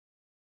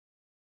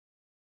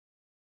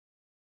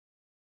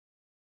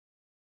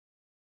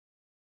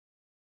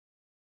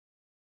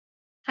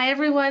Hi,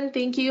 everyone.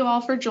 Thank you all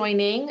for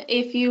joining.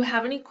 If you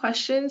have any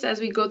questions as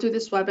we go through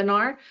this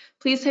webinar,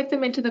 please type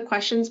them into the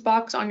questions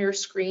box on your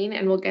screen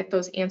and we'll get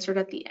those answered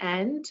at the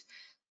end.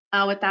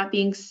 With that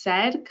being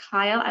said,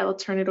 Kyle, I will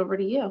turn it over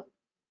to you.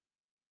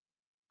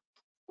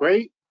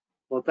 Great.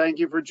 Well, thank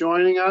you for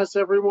joining us,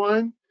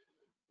 everyone.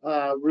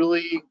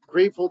 Really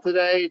grateful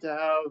today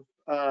to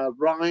have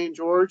Ryan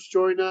George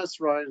join us.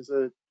 Ryan is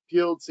a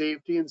field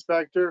safety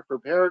inspector for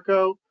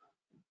Paraco.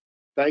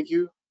 Thank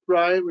you,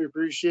 Ryan. We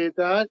appreciate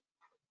that.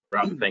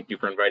 Rob, thank you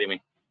for inviting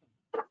me.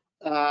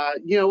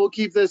 We'll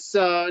keep this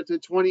to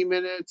 20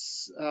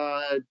 minutes.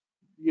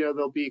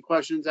 There'll be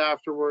questions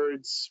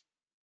afterwards.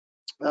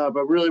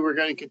 But really, we're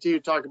going to continue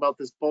to talk about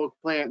this bulk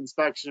plant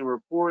inspection and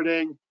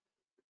reporting.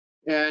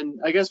 And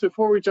I guess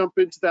before we jump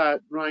into that,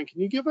 Ryan,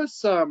 can you give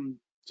us talk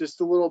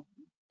a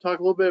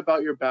little bit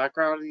about your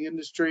background in the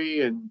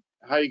industry and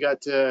how you got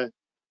to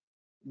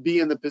be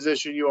in the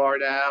position you are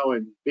now,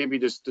 and maybe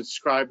just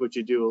describe what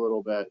you do a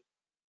little bit?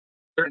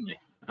 Certainly.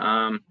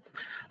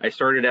 I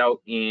started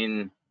out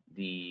in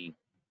the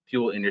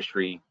fuel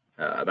industry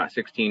about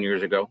 16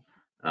 years ago.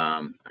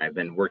 I've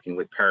been working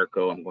with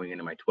Paraco. I'm going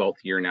into my 12th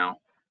year now.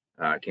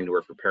 I came to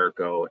work for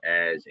Paraco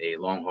as a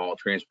long-haul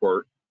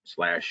transport /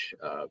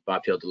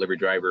 bobtail delivery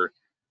driver.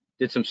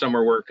 Did some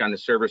summer work on the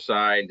service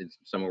side, did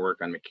some summer work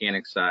on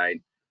mechanic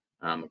side.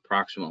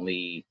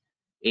 Approximately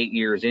 8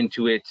 years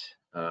into it,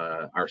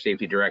 our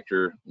safety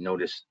director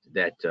noticed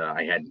that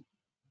I had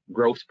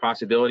growth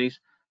possibilities.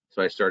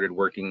 So I started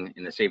working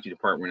in the safety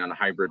department on a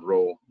hybrid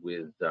role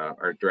with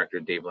our director,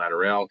 Dave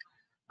Latterell.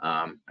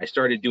 I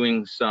started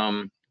doing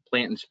some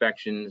plant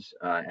inspections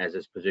as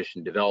this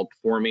position developed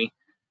for me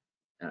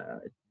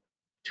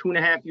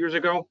 2.5 years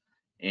ago.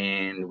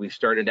 And we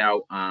started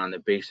out on the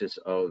basis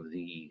of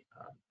the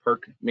PERC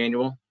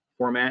manual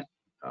format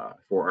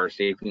for our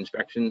safety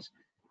inspections.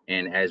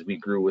 And as we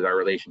grew with our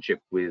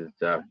relationship with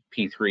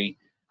P3,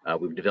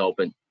 we've developed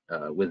it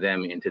with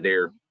them into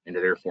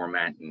their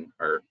format and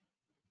are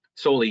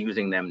solely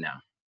using them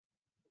now.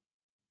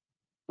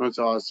 That's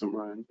awesome,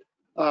 Ryan.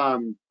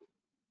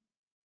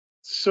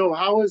 So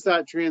how is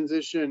that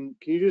transition?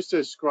 Can you just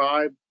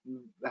describe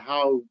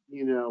how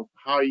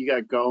you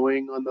got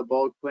going on the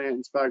bulk plant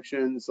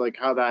inspections, like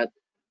how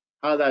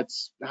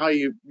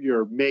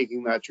you're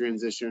making that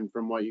transition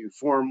from what you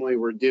formerly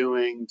were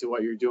doing to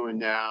what you're doing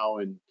now,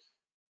 and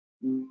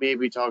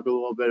maybe talk a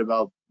little bit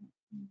about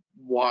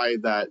why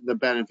the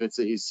benefits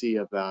that you see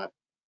of that.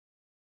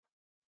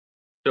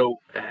 So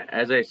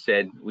as I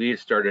said, we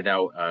started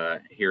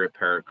out here at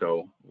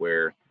Paraco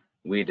where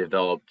we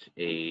developed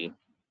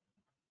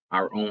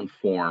our own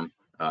form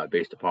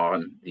based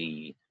upon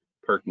the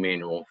PERC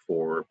manual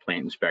for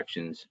plant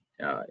inspections,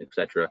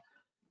 etc.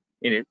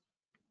 And it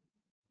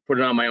put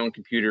it on my own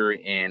computer,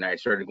 and I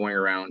started going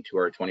around to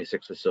our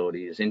 26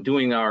 facilities and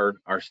doing our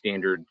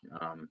standard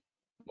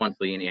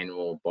monthly and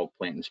annual bulk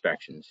plant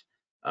inspections.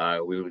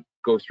 We would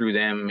go through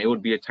them. It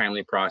would be a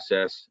timely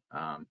process.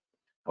 I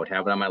would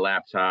have it on my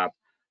laptop.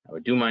 I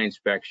would do my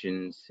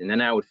inspections, and then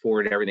I would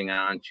forward everything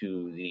on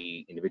to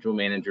the individual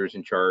managers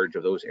in charge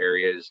of those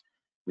areas.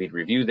 We'd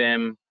review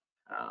them.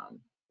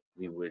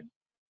 We would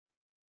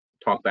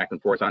talk back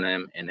and forth on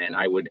them, and then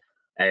I would,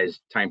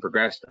 as time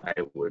progressed, I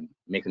would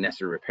make the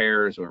necessary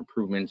repairs or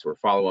improvements or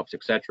follow-ups,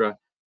 etc.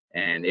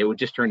 And it would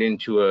just turn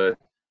into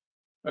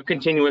a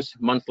continuous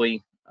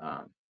monthly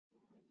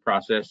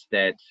process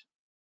that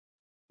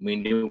we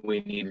knew we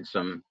needed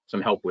some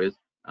help with,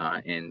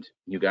 and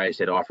you guys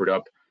had offered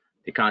up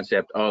the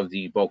concept of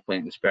the bulk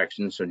plant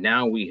inspection. So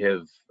now we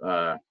have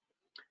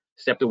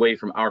stepped away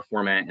from our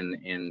format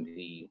and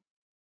the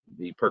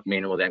PERC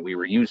manual that we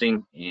were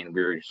using, and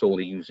we're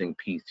solely using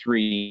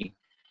P3.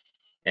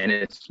 And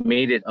it's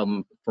made it,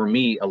 for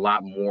me, a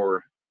lot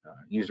more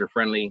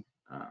user-friendly.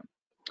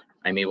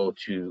 I'm able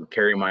to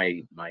carry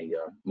my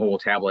mobile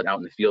tablet out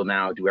in the field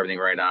now, do everything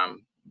right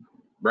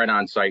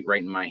on site,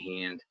 right in my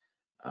hand.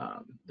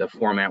 The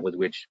format with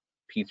which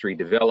P3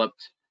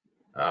 developed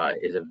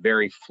is a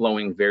very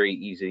flowing, very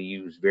easy to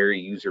use, very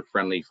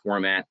user-friendly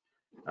format.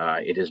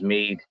 It has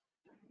made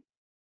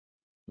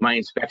my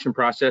inspection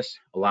process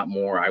a lot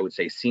more, I would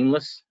say,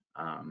 seamless.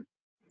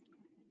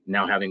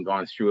 Now having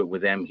gone through it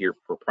with them here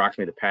for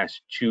approximately the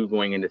past 2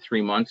 going into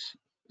 3 months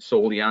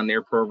solely on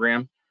their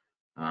program,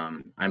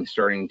 I'm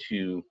starting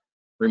to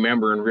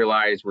remember and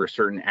realize where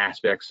certain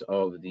aspects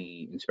of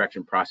the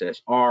inspection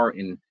process are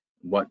and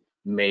what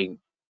may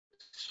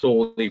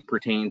solely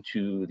pertain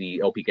to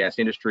the LP gas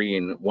industry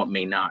and what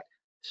may not.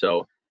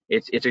 So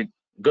it's a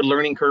good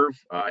learning curve.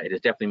 It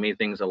has definitely made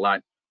things a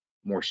lot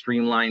more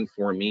streamlined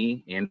for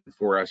me and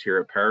for us here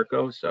at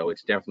Paraco. So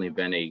it's definitely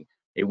been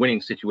a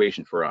winning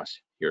situation for us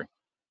here.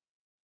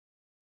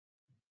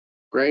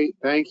 Great,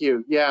 thank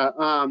you. Yeah,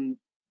 I'm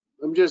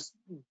just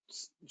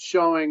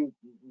showing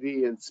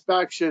the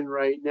inspection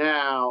right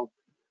now.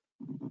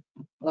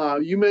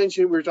 You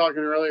mentioned, we were talking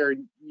earlier,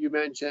 you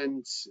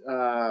mentioned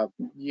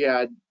you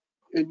had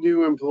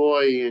new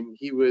employee and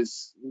he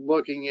was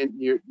looking at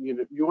your,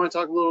 you want to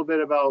talk a little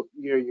bit about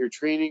your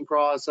training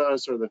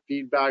process or the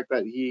feedback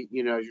that he,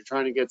 you're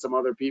trying to get some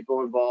other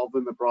people involved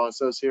in the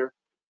process here?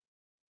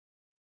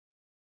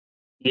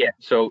 Yeah,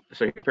 so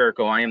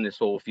Paraco, I am the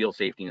sole field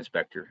safety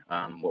inspector.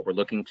 What we're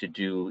looking to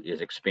do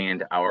is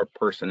expand our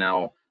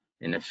personnel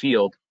in the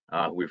field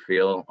who we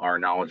feel are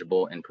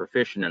knowledgeable and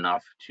proficient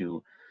enough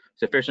to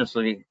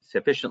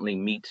sufficiently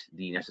meet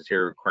the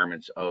necessary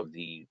requirements of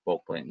the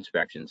bulk plant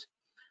inspections.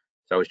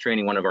 So I was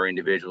training one of our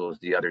individuals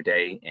the other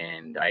day,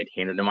 and I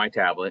handed him my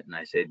tablet, and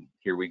I said,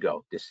 "Here we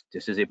go. This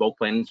is a bulk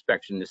plant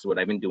inspection. This is what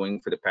I've been doing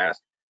for the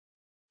past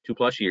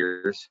 2+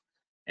 years."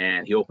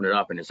 And he opened it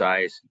up, and his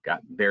eyes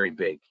got very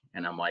big.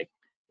 And I'm like,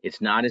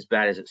 "It's not as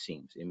bad as it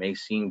seems. It may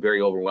seem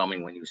very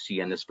overwhelming when you see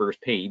on this first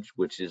page,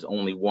 which is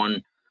only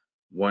one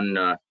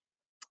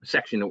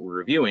section that we're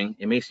reviewing.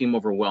 It may seem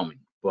overwhelming,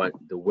 but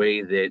the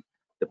way that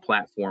the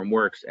platform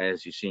works,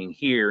 as you're seeing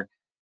here,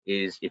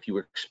 is if you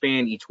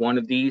expand each one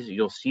of these,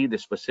 you'll see the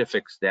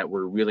specifics that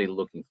we're really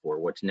looking for,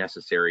 what's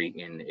necessary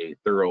in a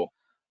thorough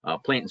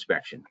plant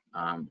inspection.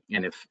 And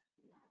if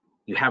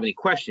you have any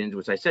questions,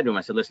 which I said to him,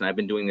 I said, "Listen, I've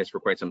been doing this for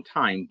quite some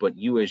time, but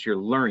you, as you're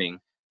learning,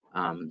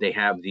 they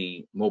have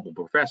the mobile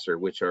professor,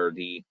 which are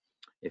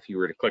if you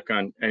were to click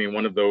on any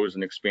one of those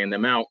and expand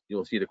them out,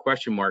 you'll see the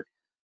question mark.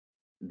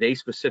 They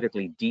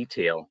specifically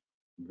detail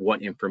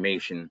what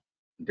information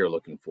they're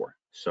looking for.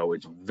 So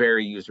it's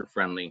very user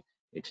friendly.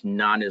 It's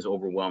not as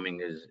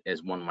overwhelming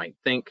as one might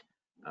think.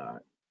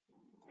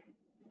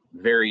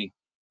 Very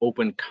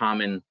open,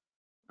 common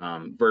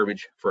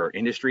verbiage for our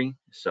industry.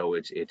 So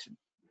it's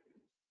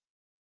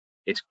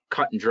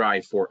cut and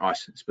dry for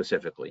us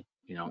specifically,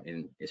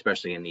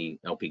 especially in the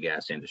LP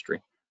gas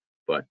industry.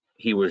 But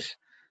he was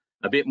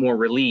a bit more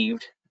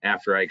relieved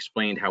after I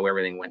explained how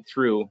everything went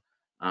through,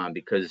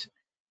 because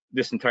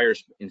this entire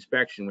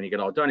inspection, when you get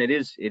all done, it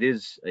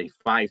is a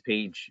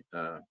 5-page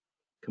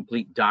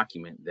complete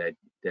document that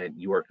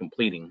you are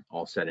completing,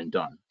 all said and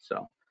done.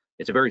 So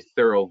it's a very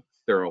thorough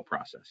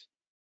process.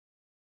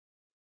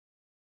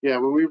 Yeah,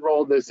 when we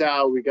rolled this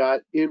out, we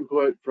got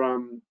input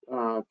from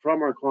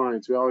our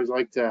clients. We always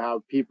like to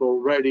have people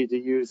ready to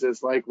use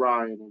this, like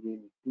Ryan. I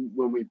mean,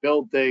 when we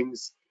build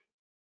things,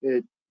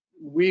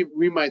 we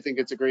might think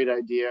it's a great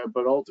idea,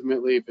 but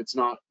ultimately, if it's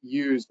not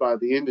used by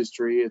the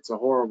industry, it's a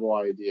horrible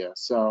idea.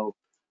 So,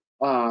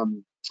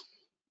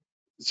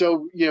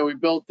 we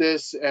built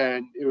this,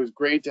 and it was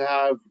great to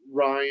have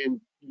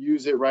Ryan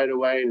use it right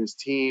away and his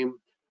team.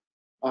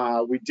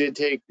 We did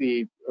take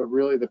the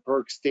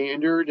PERC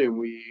standard, and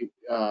we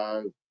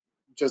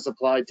just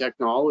applied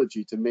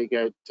technology to make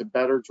it to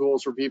better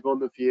tools for people in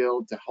the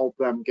field to help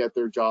them get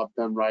their job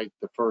done right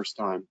the first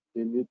time.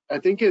 And I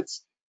think it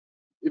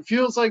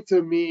feels like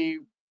to me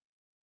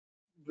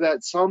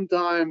that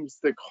sometimes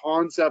the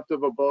concept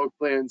of a bulk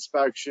plant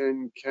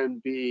inspection can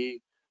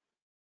be,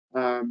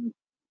 as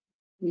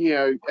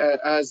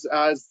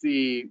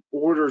the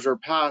orders are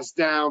passed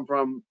down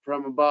from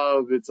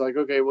above, it's like,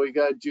 okay, well, you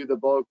got to do the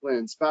bulk plant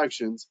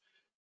inspections.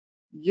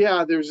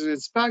 Yeah, there's an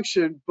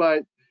inspection,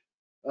 but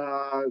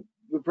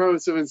the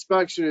premise of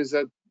inspection is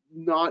that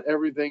not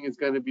everything is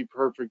going to be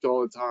perfect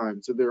all the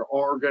time. So there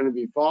are going to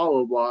be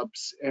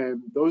follow-ups,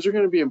 and those are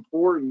going to be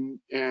important.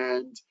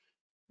 And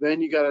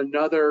then you got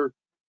another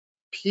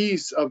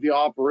piece of the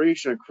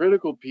operation, a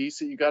critical piece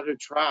that you got to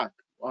track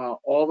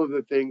all of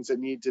the things that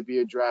need to be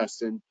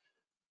addressed. And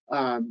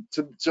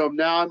so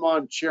now I'm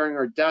on sharing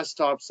our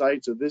desktop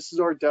site. So this is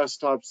our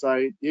desktop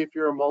site. If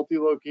you're a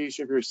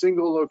multi-location, if you're a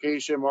single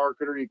location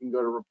marketer, you can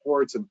go to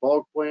reports and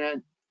bulk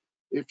plant.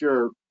 If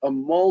you're a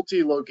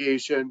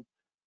multi-location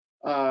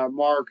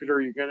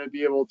marketer, you're going to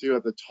be able to,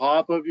 at the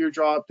top of your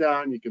drop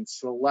down, you can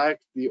select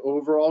the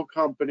overall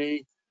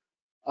company.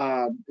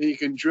 You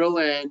can drill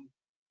in,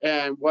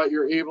 and what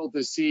you're able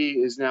to see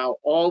is now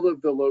all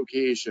of the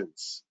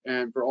locations.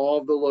 And for all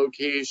of the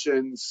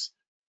locations,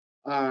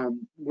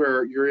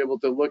 where you're able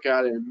to look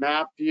at it in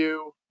map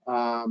view,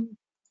 and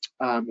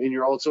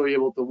you're also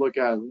able to look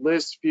at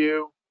list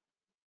view.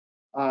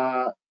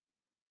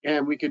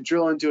 And we could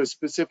drill into a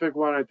specific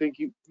one. I think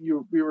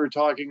we were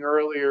talking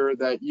earlier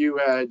that you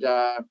had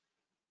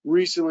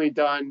recently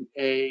done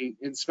a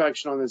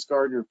inspection on this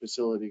Gardner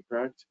facility,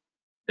 correct?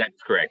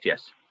 That's correct,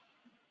 yes.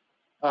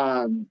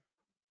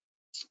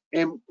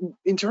 And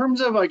in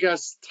terms of, I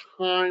guess,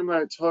 time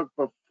that it took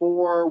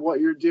before what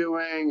you're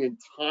doing and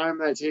time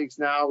that takes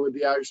now with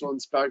the actual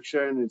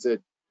inspection, is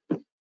it,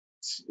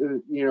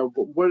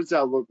 what does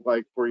that look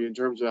like for you in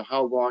terms of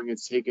how long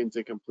it's taken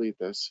to complete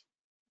this?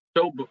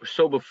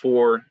 So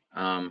before,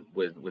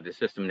 with the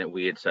system that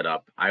we had set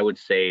up, I would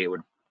say it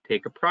would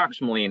take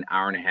approximately an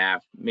hour and a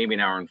half, maybe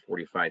an hour and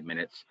 45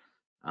 minutes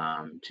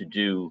to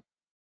do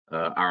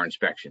our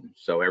inspection.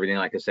 So everything,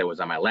 like I said, was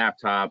on my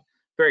laptop,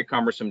 very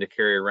cumbersome to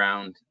carry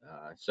around.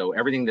 So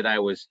everything that I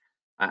would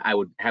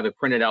have it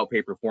printed out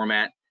paper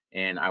format,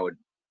 and I would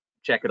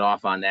check it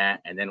off on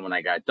that. And then when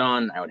I got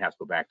done, I would have to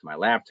go back to my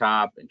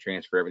laptop and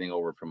transfer everything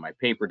over from my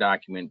paper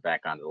document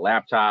back onto the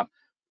laptop.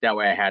 That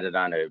way I had it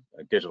on a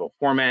digital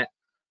format.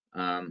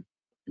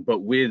 but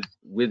with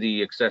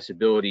the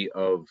accessibility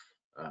of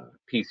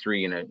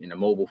P3 in a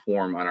mobile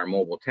form on our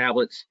mobile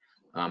tablets,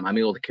 I'm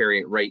able to carry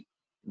it right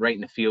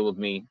in the field with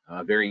me,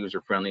 very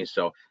user friendly.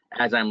 So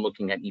as I'm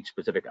looking at each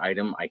specific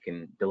item, I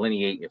can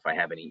delineate if I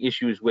have any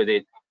issues with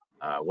it,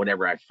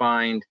 whatever I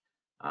find,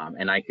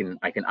 and I can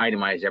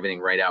itemize everything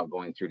right out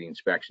going through the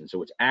inspection.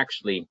 So it's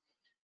actually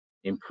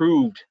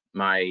improved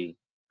my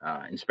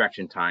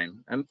inspection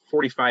time. I'm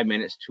 45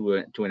 minutes to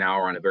an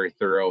hour on a very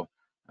thorough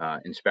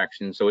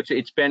inspection. So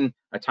it's been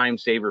a time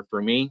saver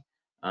for me,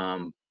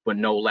 but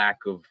no lack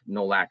of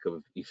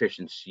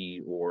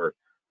efficiency or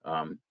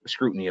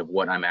scrutiny of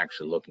what I'm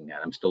actually looking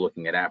at. I'm still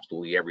looking at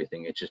absolutely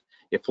everything.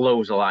 It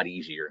flows a lot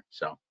easier.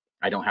 So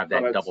I don't have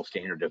that double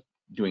standard of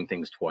doing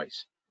things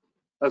twice.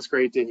 That's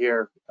great to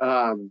hear.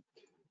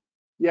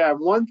 Yeah,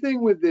 one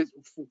thing with this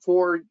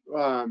for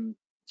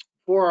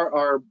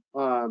our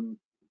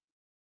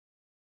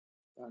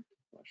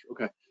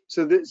okay,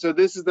 so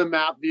this is the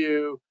map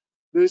view,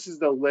 this is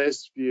the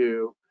list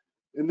view,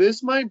 and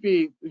this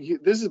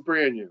is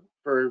brand new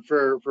for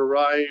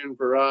Ryan,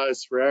 for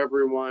us, for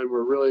everyone.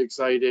 We're really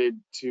excited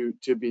to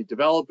be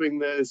developing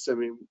this. I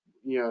mean,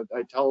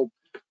 I tell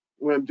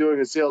when I'm doing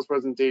a sales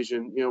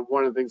presentation,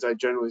 one of the things I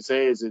generally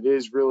say is it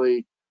is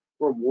really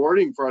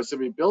rewarding for us to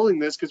be building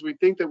this, because we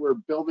think that we're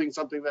building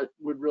something that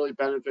would really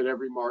benefit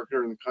every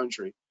marketer in the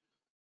country.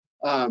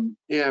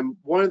 And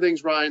one of the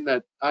things, Ryan,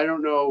 that I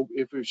don't know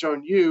if we've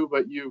shown you,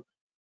 but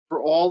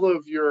for all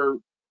of your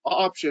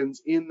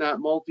options in that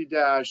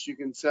multi-dash, you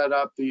can set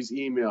up these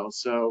emails.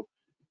 So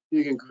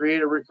you can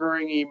create a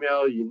recurring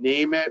email, you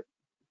name it,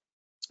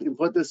 you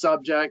put the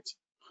subject,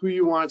 who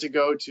you want it to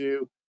go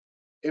to,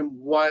 and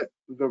what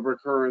the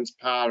recurrence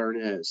pattern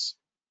is.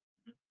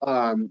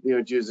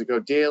 Does it go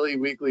daily,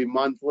 weekly,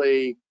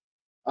 monthly?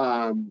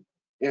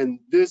 And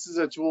this is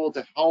a tool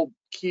to help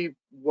keep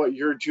what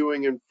you're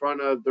doing in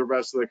front of the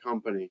rest of the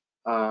company,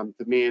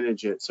 to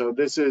manage it. So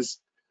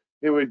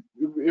it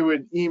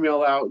would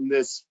email out in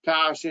this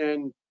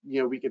fashion.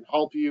 We can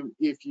help you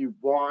if you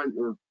want,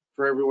 or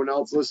for everyone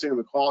else listening on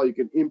the call, you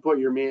can input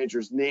your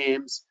manager's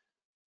names,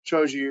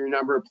 shows you your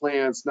number of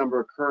plants, number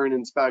of current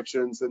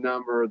inspections, the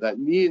number that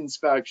need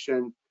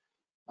inspection,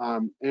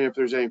 and if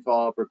there's any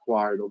follow-up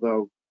required,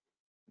 although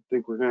I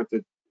think we're going to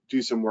have to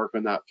do some work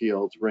on that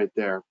field right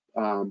there.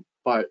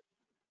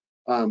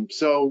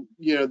 So,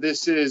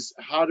 this is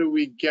how do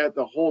we get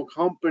the whole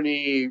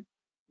company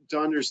to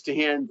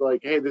understand,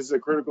 like, hey, this is a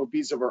critical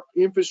piece of our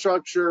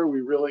infrastructure.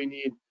 We really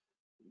need,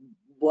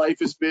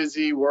 life is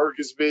busy, work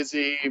is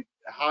busy.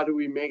 How do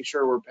we make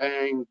sure we're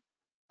paying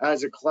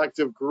as a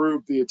collective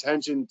group the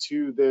attention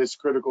to this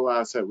critical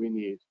asset we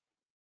need?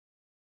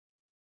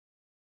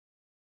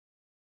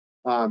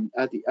 I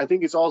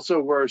think it's also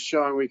worth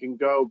showing, we can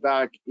go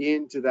back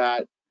into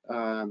that,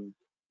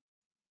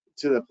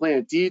 to the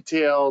plant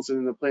details, and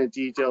in the plant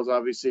details,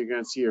 obviously, you're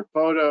going to see your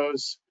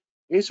photos,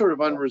 any sort of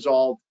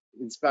unresolved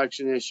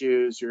inspection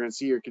issues, you're going to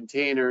see your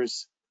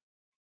containers,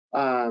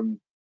 but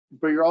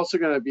you're also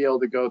going to be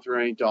able to go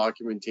through any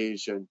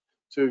documentation.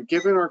 So we've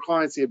given our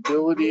clients the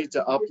ability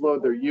to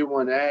upload their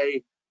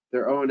U1A,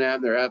 their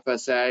O&M, their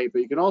FSA,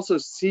 but you can also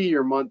see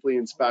your monthly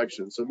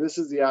inspection. So this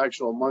is the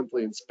actual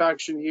monthly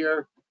inspection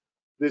here.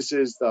 This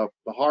is the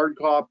hard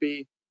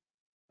copy,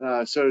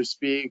 so to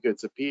speak.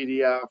 It's a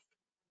PDF.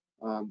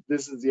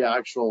 This is the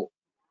actual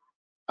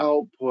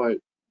output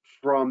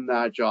from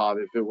that job.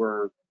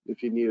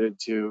 If you needed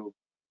to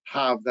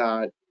have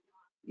that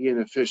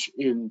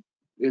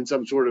in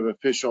some sort of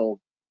official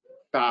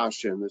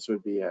fashion, this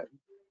would be it.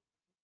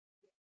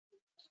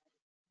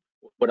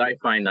 What I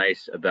find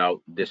nice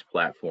about this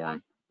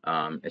platform,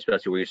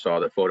 especially where you saw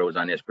the photos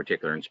on this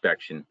particular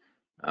inspection,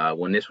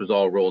 when this was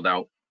all rolled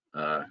out,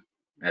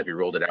 as we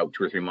rolled it out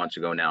 2 or 3 months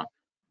ago now,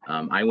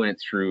 I went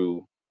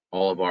through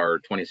all of our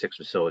 26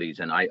 facilities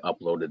and I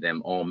uploaded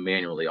them all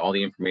manually, all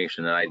the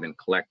information that I'd been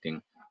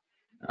collecting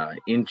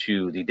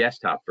into the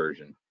desktop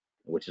version,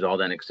 which is all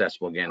then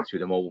accessible again through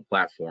the mobile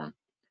platform.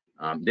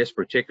 This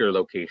particular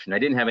location, I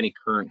didn't have any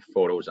current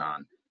photos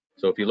on.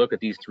 So if you look at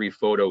these 3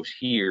 photos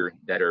here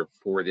that are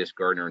for this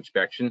gardener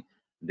inspection,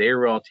 they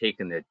were all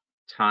taken the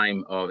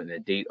time of and the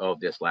date of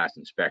this last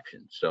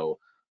inspection. So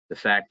the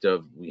fact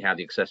of we have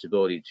the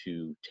accessibility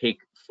to take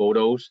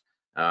photos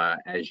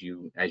as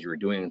you were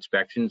doing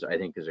inspections, I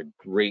think is a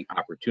great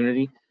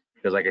opportunity,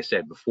 because like I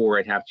said before,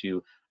 I'd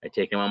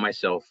take them on my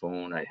cell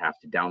phone, I'd have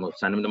to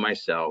send them to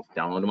myself,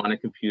 download them on a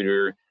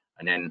computer,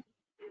 and then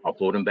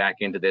upload them back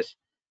into this.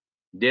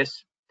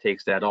 This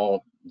takes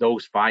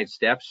those 5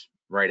 steps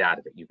right out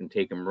of it. You can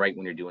take them right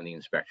when you're doing the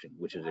inspection,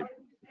 which is a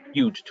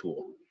huge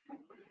tool.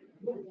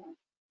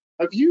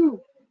 Have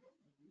you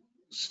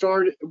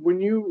started,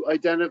 when you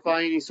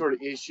identify any sort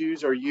of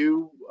issues, or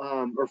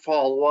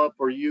follow up,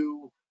 are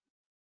you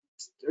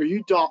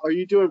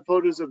doing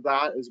photos of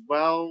that as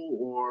well,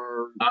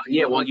 or?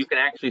 Yeah, well, you can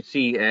actually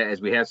see as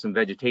we have some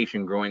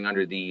vegetation growing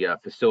under the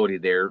facility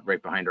there,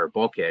 right behind our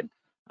bulkhead.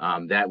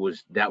 That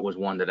was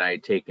one that I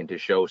had taken to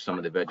show some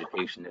of the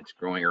vegetation that's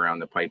growing around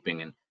the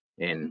piping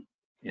and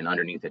and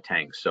underneath the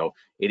tank. So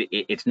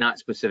it's not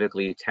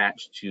specifically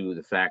attached to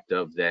the fact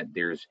of that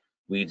there's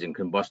weeds and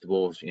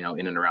combustibles, in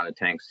and around the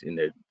tanks in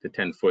the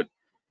 10-foot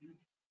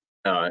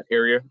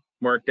area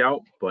marked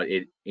out, but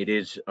it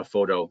is a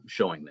photo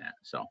showing that.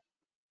 So.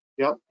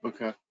 Yep.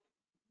 Okay.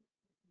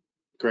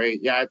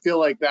 Great. Yeah, I feel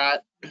like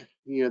that,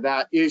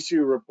 that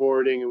issue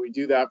reporting, and we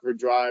do that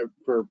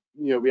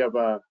we have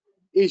a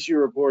issue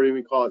reporting,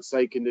 we call it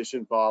site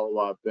condition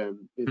follow-up,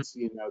 and it's,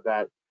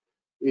 that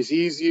is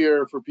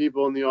easier for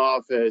people in the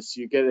office.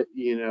 You get it,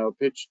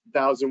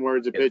 1,000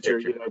 words a picture,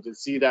 to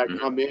see that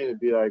come in and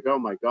be like, oh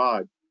my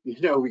God,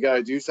 we got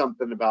to do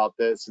something about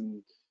this.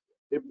 And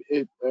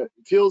it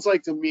feels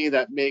like to me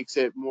that makes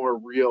it more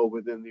real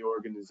within the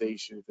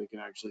organization if they can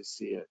actually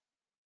see it.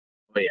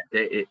 But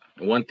yeah,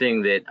 one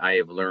thing that I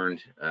have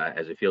learned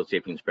as a field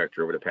safety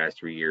inspector over the past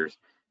 3 years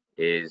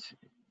is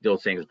the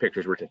old saying is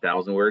pictures worth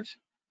 1,000 words.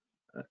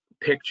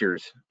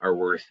 Pictures are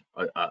worth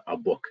a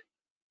book.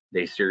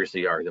 They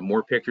seriously are. The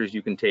more pictures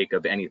you can take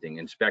of anything,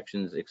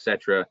 inspections,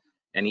 etc.,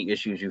 any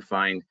issues you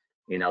find,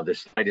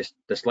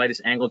 the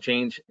slightest angle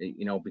change,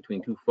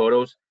 between two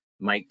photos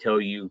might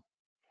tell you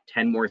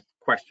 10 more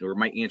questions, or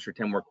might answer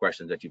 10 more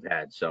questions that you've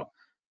had. So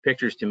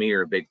pictures to me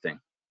are a big thing.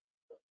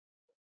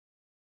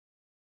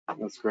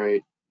 That's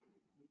great.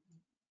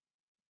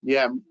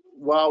 Yeah,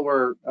 while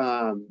we're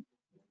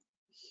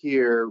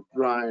here,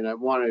 Ryan,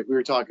 we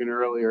were talking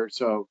earlier,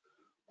 so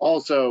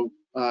also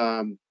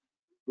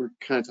we're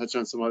kind of touching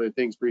on some other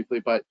things briefly,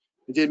 but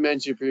I did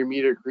mention for your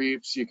meter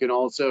creeps, you can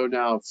also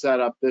now set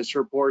up this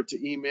report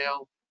to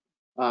email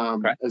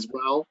as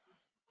well.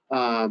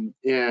 And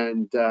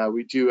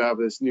we do have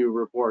this new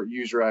report,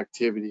 user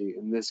activity,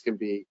 and this can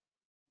be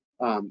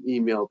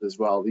emailed as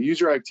well. The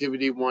user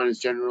activity one is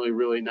generally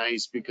really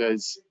nice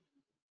because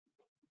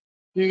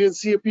you can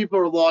see if people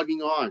are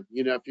logging on.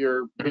 If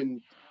you're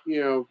in,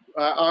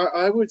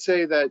 I would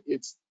say that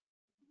it's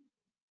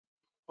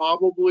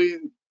probably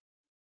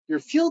your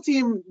field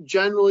team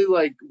generally,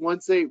 like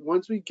once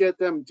we get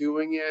them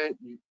doing it,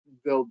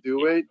 they'll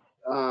do it.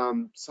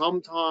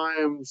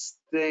 Sometimes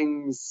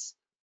things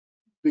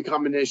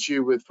become an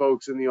issue with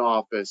folks in the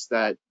office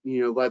that,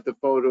 let the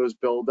photos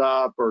build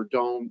up or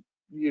don't,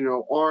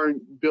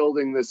 aren't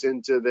building this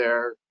into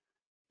their,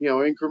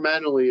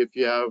 incrementally. If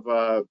you have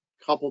a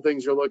couple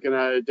things you're looking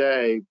at a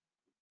day,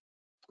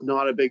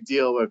 not a big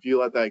deal. But if you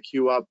let that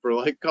queue up for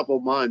like a couple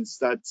months,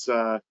 that's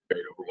very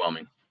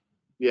overwhelming.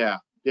 Yeah.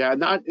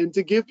 And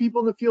to give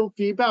people the field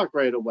feedback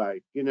right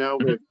away,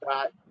 with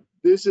that,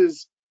 this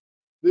is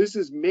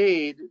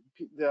made,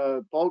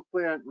 the bulk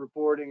plant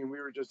reporting, and we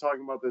were just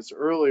talking about this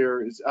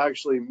earlier, is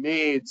actually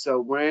made so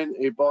when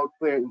a bulk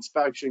plant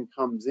inspection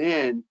comes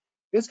in,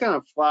 it's kind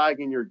of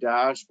flagging your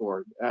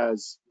dashboard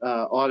as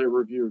audit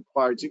review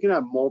required. So you can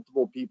have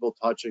multiple people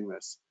touching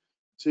this.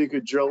 So you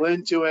could drill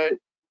into it,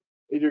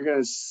 and you're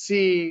going to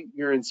see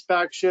your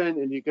inspection,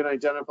 and you can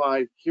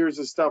identify, here's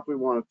the stuff we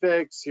want to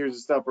fix, here's the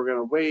stuff we're going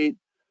to wait,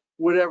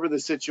 whatever the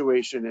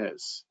situation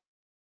is.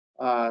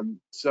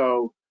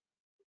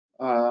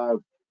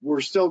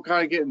 We're still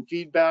kind of getting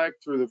feedback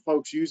through the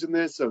folks using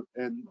this,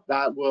 and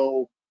that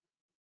will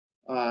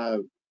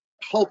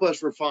help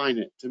us refine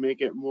it to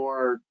make it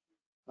more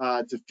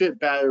to fit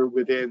better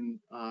within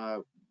a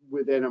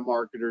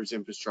marketer's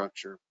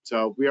infrastructure.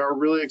 So we are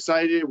really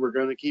excited. We're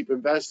going to keep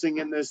investing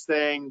in this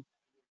thing.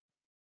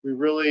 We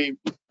really,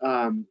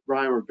 Ryan,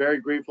 we're very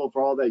grateful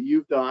for all that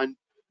you've done.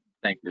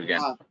 Thank you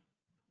again.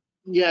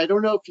 Yeah, I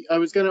don't know if I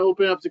was going to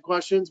open up to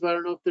questions, but I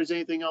don't know if there's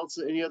anything else,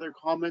 any other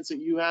comments that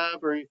you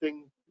have or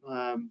anything.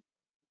 As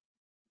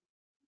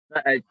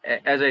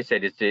I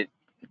said, it's the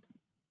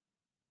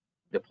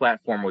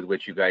platform with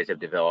which you guys have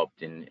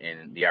developed and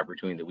the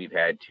opportunity that we've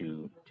had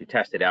to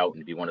test it out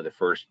and be one of the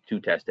first to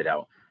test it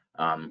out.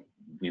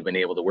 We've been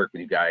able to work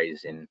with you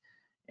guys and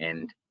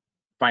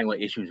find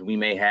what issues we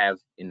may have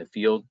in the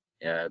field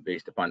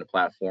based upon the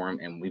platform,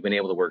 and we've been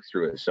able to work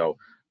through it. So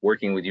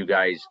working with you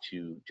guys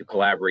to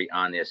collaborate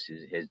on this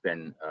has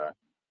been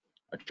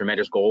a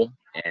tremendous goal,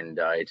 and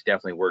it's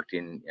definitely worked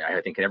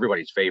I think in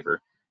everybody's favor.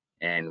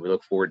 And we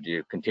look forward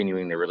to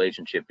continuing the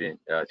relationship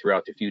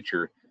throughout the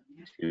future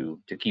to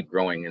keep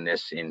growing in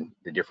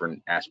the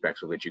different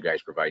aspects of which you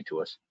guys provide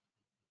to us.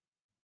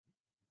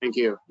 Thank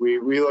you. We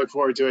look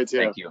forward to it too.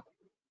 Thank you.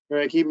 We're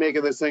gonna keep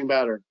making this thing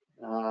better.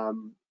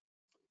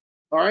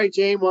 All right,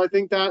 Jane. Well, I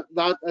think I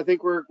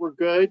think we're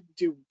good.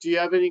 Do you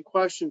have any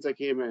questions that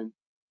came in?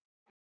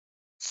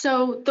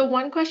 So the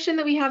one question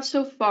that we have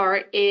so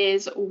far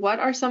is, what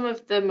are some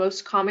of the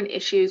most common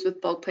issues with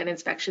bulk plant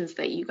inspections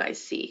that you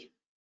guys see?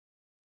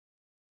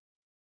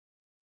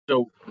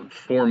 So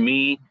for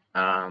me,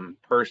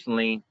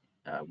 personally,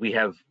 we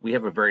have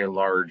a very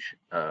large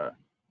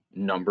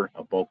number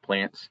of bulk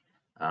plants.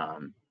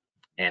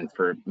 And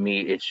for me,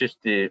 it's just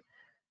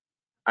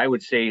I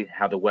would say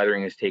how the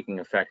weathering is taking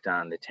effect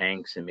on the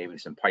tanks and maybe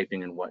some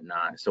piping and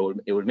whatnot. So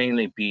it would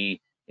mainly be,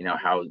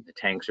 how the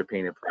tanks are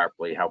painted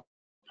properly, how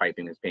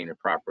piping is painted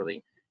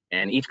properly.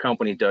 And each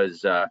company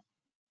does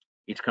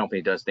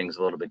things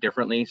a little bit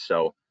differently.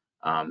 So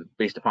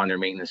based upon their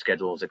maintenance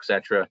schedules,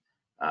 etc.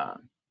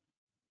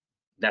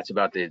 that's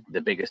about the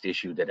biggest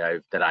issue that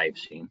I've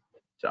seen.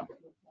 So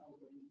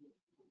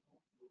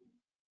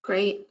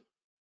Great.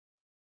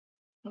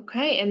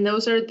 Okay, and that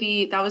was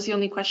the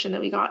only question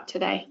that we got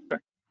today.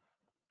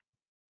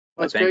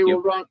 That's thank great.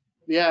 you.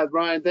 Well,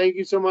 Ryan, thank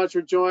you so much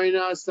for joining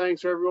us.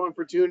 Thanks for everyone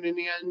for tuning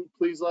in.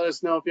 Please let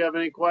us know if you have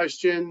any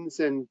questions,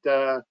 and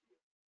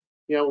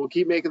we'll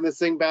keep making this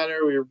thing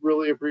better. We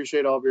really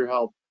appreciate all of your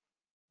help.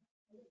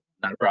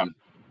 Not a problem.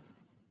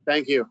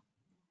 Thank you.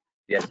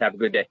 Yes, have a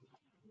good day.